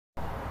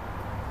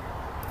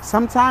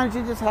Sometimes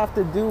you just have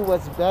to do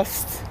what's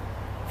best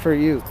for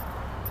you.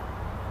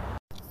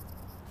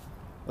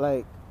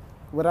 Like,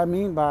 what I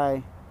mean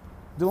by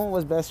doing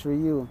what's best for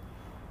you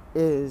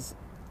is,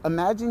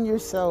 imagine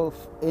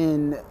yourself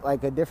in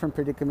like a different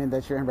predicament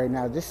that you're in right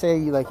now. Just say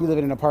you live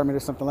in an apartment or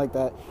something like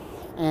that,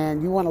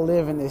 and you want to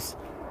live in this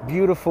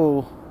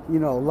beautiful,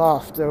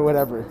 loft or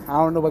whatever. I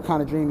don't know what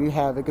kind of dream you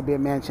have. It could be a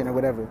mansion or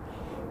whatever.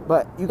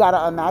 But you got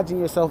to imagine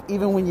yourself,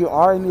 even when you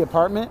are in the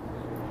apartment,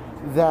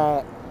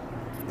 that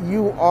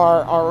you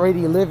are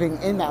already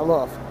living in that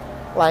loft.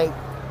 Like,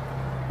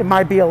 it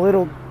might be a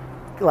little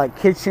like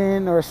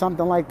kitchen or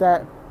something like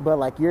that, but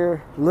like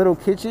your little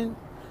kitchen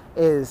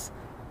it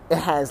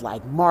has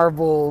like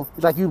marble,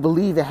 like you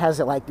believe it has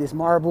like this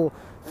marble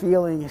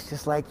feeling. It's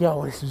just like,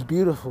 yo, this is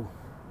beautiful.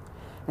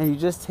 And you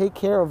just take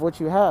care of what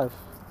you have.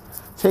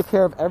 Take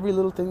care of every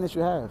little thing that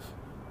you have.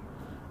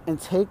 And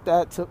take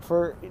that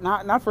for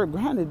not for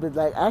granted, but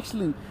like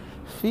actually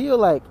feel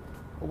like,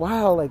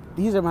 wow, like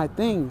these are my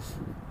things.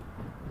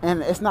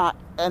 And it's not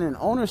in an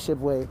ownership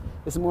way.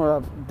 It's more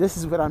of, this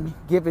is what I'm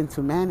given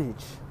to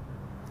manage.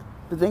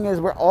 The thing is,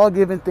 we're all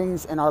given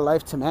things in our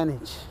life to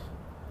manage.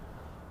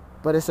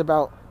 But it's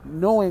about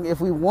knowing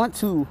if we want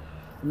to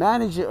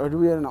manage it or do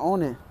we want to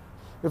own it.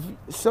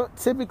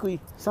 Typically,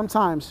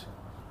 sometimes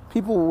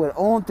people would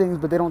own things,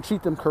 but they don't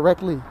treat them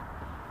correctly.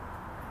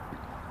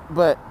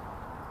 But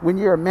when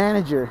you're a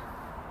manager,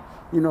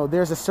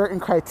 there's a certain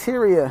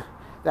criteria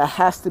that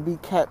has to be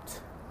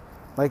kept.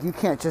 Like, you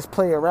can't just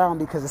play around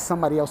because it's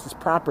somebody else's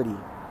property.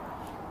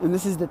 And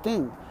this is the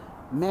thing.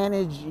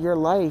 Manage your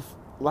life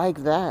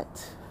like that.